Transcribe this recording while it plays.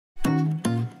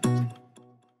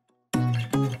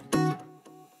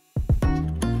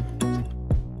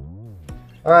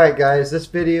Alright guys, this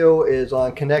video is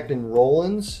on connecting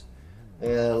Rolands,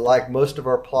 and like most of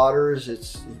our plotters,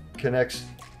 it connects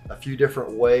a few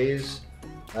different ways.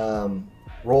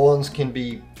 Rolands can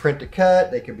be print to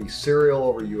cut, they can be serial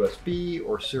over USB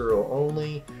or serial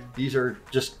only. These are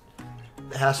just,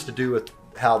 has to do with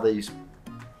how these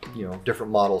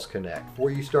different models connect. Before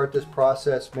you start this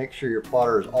process, make sure your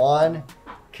plotter is on,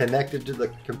 connected to the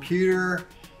computer.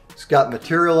 It's got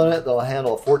material in it that'll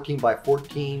handle a 14 by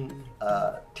 14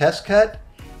 test cut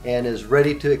and is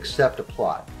ready to accept a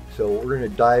plot. So we're going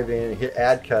to dive in and hit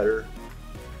add cutter.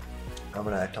 I'm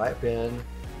going to type in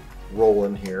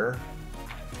Roland here,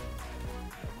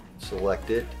 select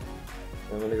it.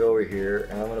 I'm going to go over here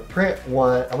and I'm going to print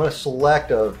one. I'm going to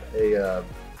select a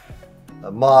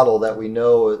model that we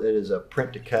know it is a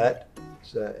print to cut,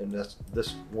 and that's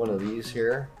this one of these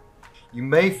here. You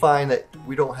may find that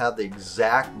we don't have the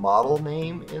exact model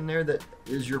name in there that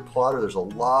is your plotter. There's a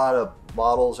lot of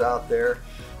models out there.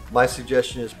 My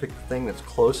suggestion is pick the thing that's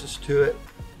closest to it.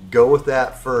 Go with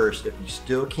that first. If you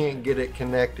still can't get it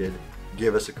connected,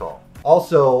 give us a call.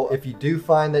 Also, if you do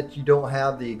find that you don't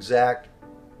have the exact,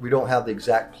 we don't have the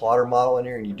exact plotter model in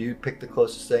here, and you do pick the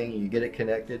closest thing and you get it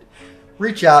connected,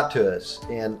 reach out to us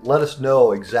and let us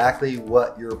know exactly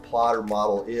what your plotter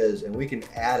model is, and we can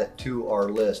add it to our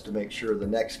list to make sure the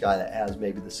next guy that has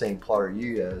maybe the same plotter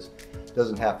you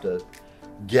doesn't have to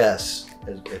guess,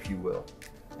 if you will.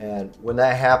 And when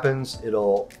that happens,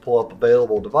 it'll pull up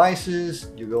available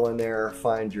devices. You go in there,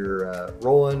 find your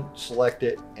Roland, select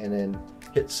it, and then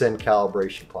hit send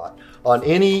calibration plot. On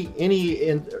any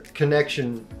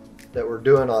connection that we're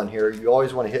doing on here, you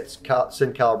always want to hit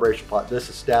send calibration plot. This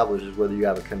establishes whether you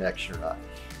have a connection or not.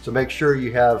 So make sure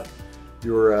you have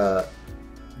your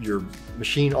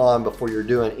machine on before you're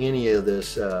doing any of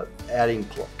this adding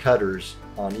cutters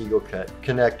on Eagle Cut,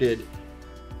 connected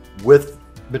with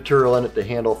material in it to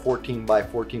handle 14 by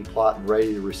 14 plot and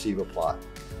ready to receive a plot.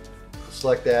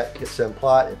 Select that, hit send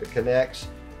plot. If it connects,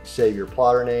 save your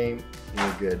plotter name,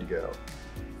 and you're good to go.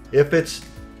 If it's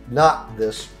not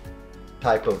this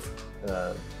type of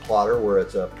plotter where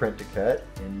it's a print to cut,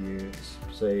 and you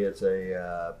say it's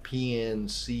a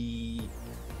PNC,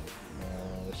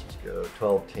 let's just go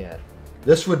 1210.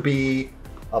 This would be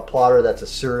a plotter that's a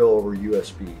serial over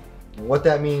USB. And what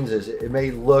that means is it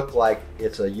may look like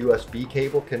it's a USB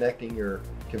cable connecting your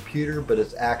computer, but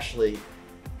it's actually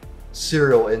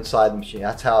serial inside the machine.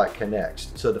 That's how it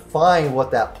connects. So to find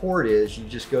what that port is, you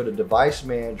just go to Device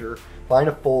Manager, find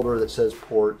a folder that says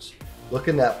ports, look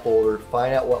in that folder,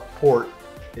 find out what port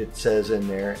it says in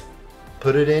there,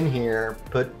 put it in here,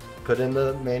 put in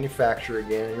the manufacturer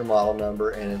again and your model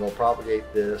number, and it'll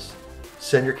propagate this.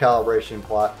 Send your calibration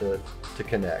plot to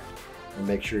connect and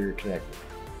make sure you're connected.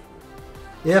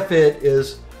 If it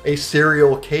is a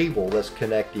serial cable that's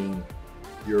connecting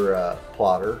your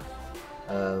plotter,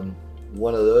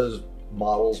 one of those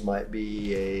models might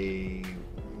be a,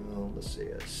 let's see,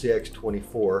 a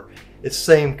CX24. It's the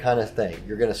same kind of thing.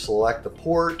 You're going to select the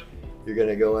port, you're going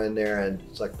to go in there and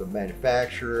select the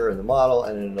manufacturer and the model,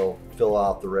 and then it'll fill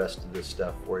out the rest of this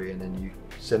stuff for you, and then you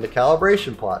send a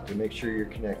calibration plot to make sure you're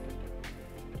connected.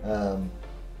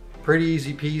 Pretty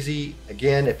easy peasy.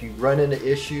 Again, if you run into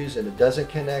issues and it doesn't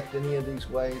connect any of these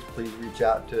ways, please reach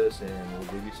out to us and we'll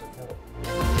give you some help.